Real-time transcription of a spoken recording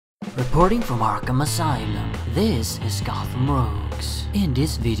Reporting from Arkham Asylum, this is Gotham Rogues. In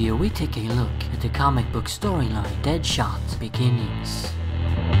this video we take a look at the comic book storyline Deadshot Beginnings.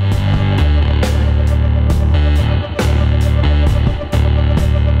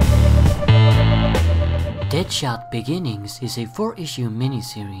 Deadshot Beginnings is a 4-issue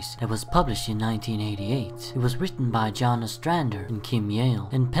miniseries that was published in 1988. It was written by John Ostrander and Kim Yale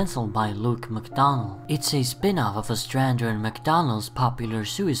and penciled by Luke McDonnell. It's a spin-off of Ostrander and McDonnell's popular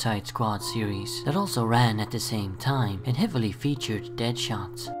Suicide Squad series that also ran at the same time and heavily featured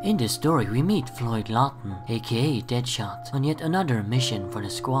Deadshot. In this story we meet Floyd Lawton, aka Deadshot, on yet another mission for the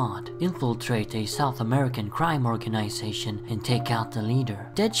squad: infiltrate a South American crime organization and take out the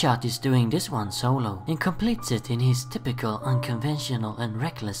leader. Deadshot is doing this one solo and completes it in his typical unconventional and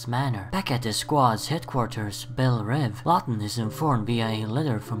reckless manner. Back at the squad's headquarters, Belle Rev, Lawton is informed via a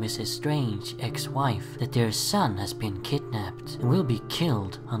letter from his estranged ex-wife that their son has been kidnapped and will be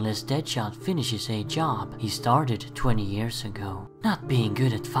killed unless Deadshot finishes a job he started 20 years ago. Not being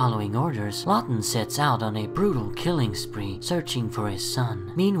good at following orders, Lawton sets out on a brutal killing spree, searching for his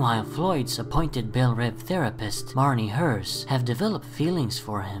son. Meanwhile, Floyd's appointed Belle Rev therapist, Marnie Hurst, have developed feelings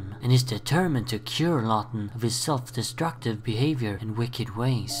for him and is determined to cure Lawton of his self-destructive behavior and wicked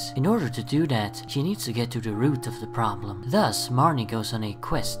ways. In order to do that, she needs to get to the root of the problem. Thus, Marnie goes on a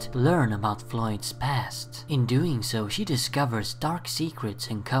quest to learn about Floyd's past. In doing so, she discovers dark secrets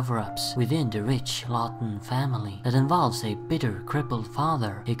and cover-ups within the rich Lawton family that involves a bitter, crippled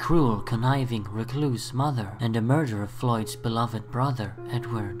father, a cruel, conniving, recluse mother, and the murder of Floyd's beloved brother,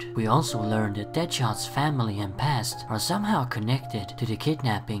 Edward. We also learn that Deadshot's family and past are somehow connected to the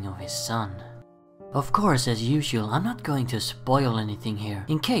kidnapping of his son. Of course, as usual, I'm not going to spoil anything here.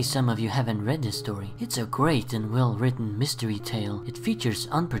 In case some of you haven't read this story, it's a great and well-written mystery tale. It features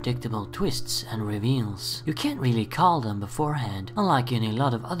unpredictable twists and reveals. You can't really call them beforehand, unlike in a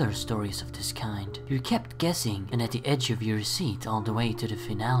lot of other stories of this kind. You're kept guessing and at the edge of your seat all the way to the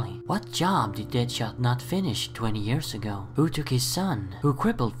finale. What job did Deadshot not finish 20 years ago? Who took his son? Who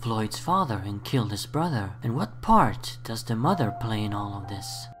crippled Floyd's father and killed his brother? And what part does the mother play in all of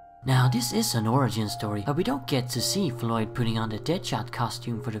this? Now, this is an origin story, but we don't get to see Floyd putting on the Deadshot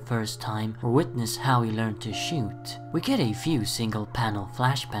costume for the first time or witness how he learned to shoot. We get a few single-panel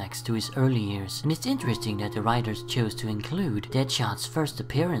flashbacks to his early years, and it's interesting that the writers chose to include Deadshot's first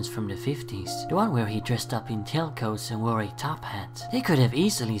appearance from the 50s, the one where he dressed up in tailcoats and wore a top hat. They could have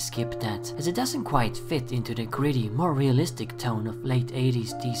easily skipped that, as it doesn't quite fit into the gritty, more realistic tone of late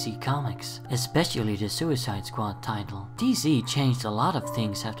 80s DC comics, especially the Suicide Squad title. DC changed a lot of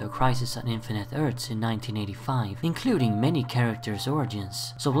things after Crisis on Infinite Earths in 1985, including many characters'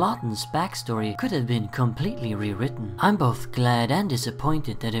 origins, so Lawton's backstory could have been completely rewritten. I'm both glad and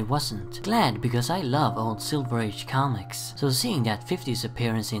disappointed that it wasn't. Glad because I love old Silver Age comics, so seeing that 50s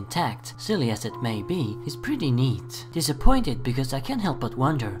appearance intact, silly as it may be, is pretty neat. Disappointed because I can't help but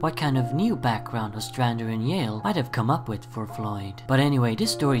wonder what kind of new background Ostrander and Yale might have come up with for Floyd. But anyway,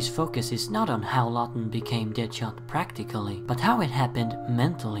 this story's focus is not on how Lawton became Deadshot practically, but how it happened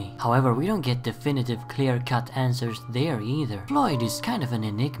mentally. However, we don't get definitive clear-cut answers there either. Floyd is kind of an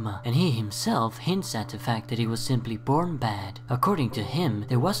enigma, and he himself hints at the fact that he was simply born bad. According to him,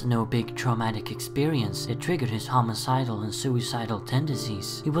 there was no big traumatic experience that triggered his homicidal and suicidal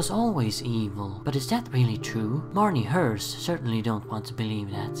tendencies. He was always evil. But is that really true? Marnie Hurst certainly don't want to believe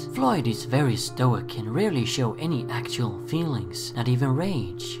that. Floyd is very stoic and rarely show any actual feelings, not even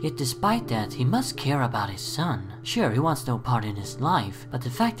rage. Yet despite that, he must care about his son. Sure, he wants no part in his life, but the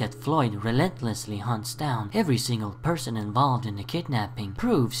fact that Floyd relentlessly hunts down every single person involved in the kidnapping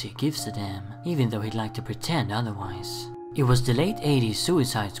proves he gives a damn, even though he'd like to pretend otherwise. It was the late 80s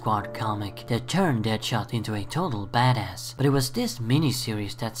Suicide Squad comic that turned Deadshot into a total badass, but it was this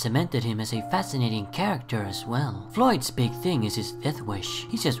miniseries that cemented him as a fascinating character as well. Floyd's big thing is his death wish.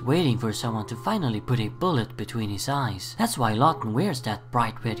 He's just waiting for someone to finally put a bullet between his eyes. That's why Lawton wears that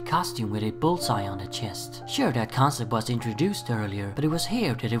bright red costume with a bullseye on the chest. Sure, that concept was introduced earlier, but it was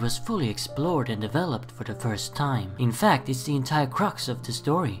here that it was fully explored and developed for the first time. In fact, it's the entire crux of the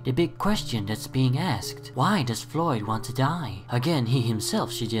story, the big question that's being asked. Why does Floyd want to die? Again, he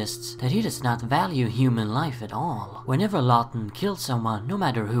himself suggests that he does not value human life at all. Whenever Lawton kills someone, no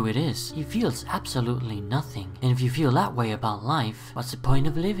matter who it is, he feels absolutely nothing. And if you feel that way about life, what's the point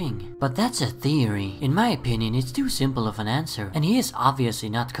of living? But that's a theory. In my opinion, it's too simple of an answer, and he is obviously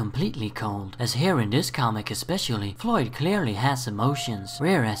not completely cold, as here in this comic especially, Floyd clearly has emotions,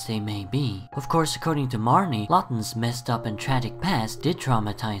 rare as they may be. Of course, according to Marnie, Lawton's messed up and tragic past did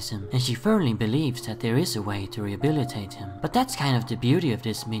traumatize him, and she firmly believes that there is a way to rehabilitate inside him. But that's kind of the beauty of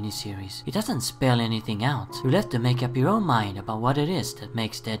this miniseries. It doesn't spell anything out. You're left to make up your own mind about what it is that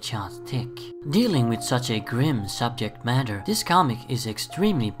makes Deadshot tick. Dealing with such a grim subject matter, this comic is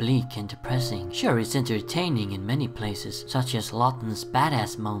extremely bleak and depressing. Sure, it's entertaining in many places, such as Lawton's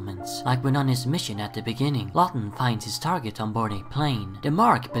badass moments, like when on his mission at the beginning, Lawton finds his target on board a plane. The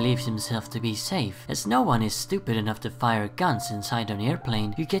Mark believes himself to be safe, as no one is stupid enough to fire guns inside an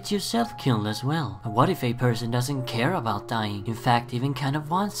airplane. You get yourself killed as well. But what if a person doesn't care about dying, in fact even kind of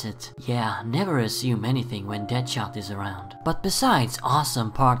wants it? Yeah, never assume anything when Deadshot is around. But besides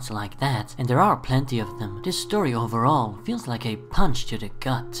awesome parts like that, and there are plenty of them, this story overall feels like a punch to the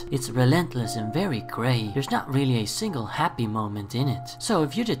gut. It's relentless and very grey. There's not really a single happy moment in it. So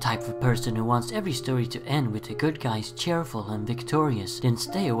if you're the type of person who wants every story to end with the good guys cheerful and victorious, then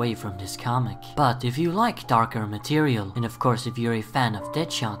stay away from this comic. But if you like darker material, and of course if you're a fan of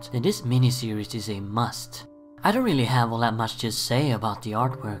Deadshot, then this miniseries is a must. I don't really have all that much to say about the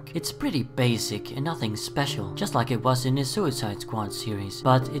artwork. It's pretty basic and nothing special, just like it was in the Suicide Squad series,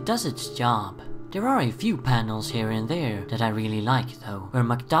 but it does its job. There are a few panels here and there that I really like though, where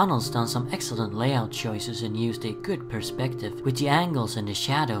McDonnell's done some excellent layout choices and used a good perspective. With the angles and the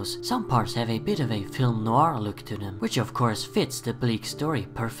shadows, some parts have a bit of a film noir look to them, which of course fits the bleak story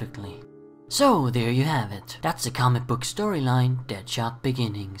perfectly. So there you have it. That's the comic book storyline, Deadshot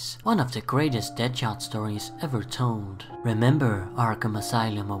Beginnings. One of the greatest Deadshot stories ever told. Remember, Arkham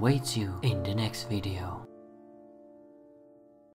Asylum awaits you in the next video.